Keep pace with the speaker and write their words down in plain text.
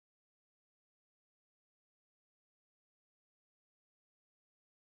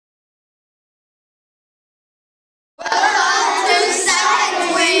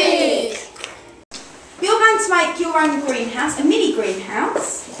your own greenhouse, a mini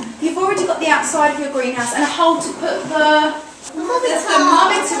greenhouse. You've already got the outside of your greenhouse and a hole to put the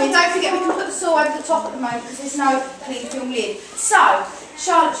thermometer in. Don't forget we can put the saw over the top at the moment because there's no clean film lid. So,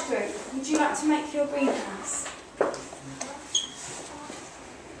 Charlotte's group, would you like to make your greenhouse?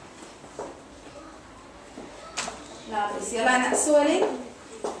 Lovely. So you're laying that soil in?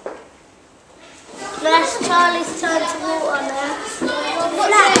 That's Charlie's turn to water now.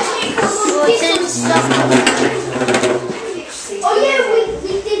 Oh yeah, we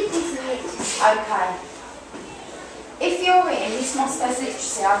did this. Okay. If you're in Miss Moscow's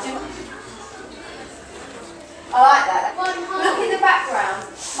literacy, I like that. Look in the background.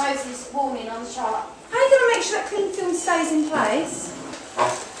 Moses warning on the chart. How are you going to make sure that clean film stays in place?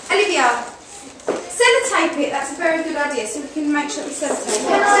 Olivia, sellotape it. That's a very good idea. So we can make sure we sellotape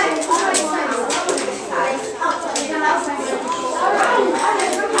it.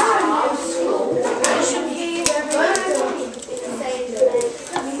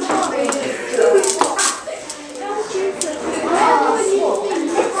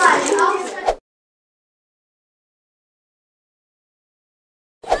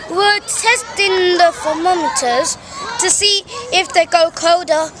 We're testing the thermometers to see if they go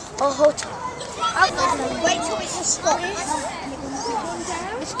colder or hotter. Wait till it stops.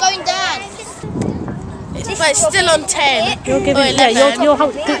 It's going down. But it's still on 10. You're giving it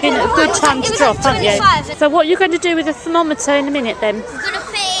a good time to drop, aren't you? So what are you going to do with the thermometer in a minute then?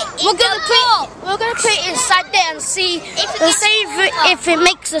 We're gonna put it inside there and see if it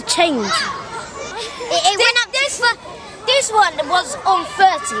makes a change. This one was on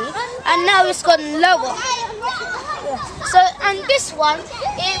 30 and now it's gone lower. So and this one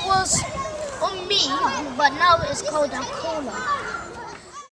it was on me but now it's called a cooler.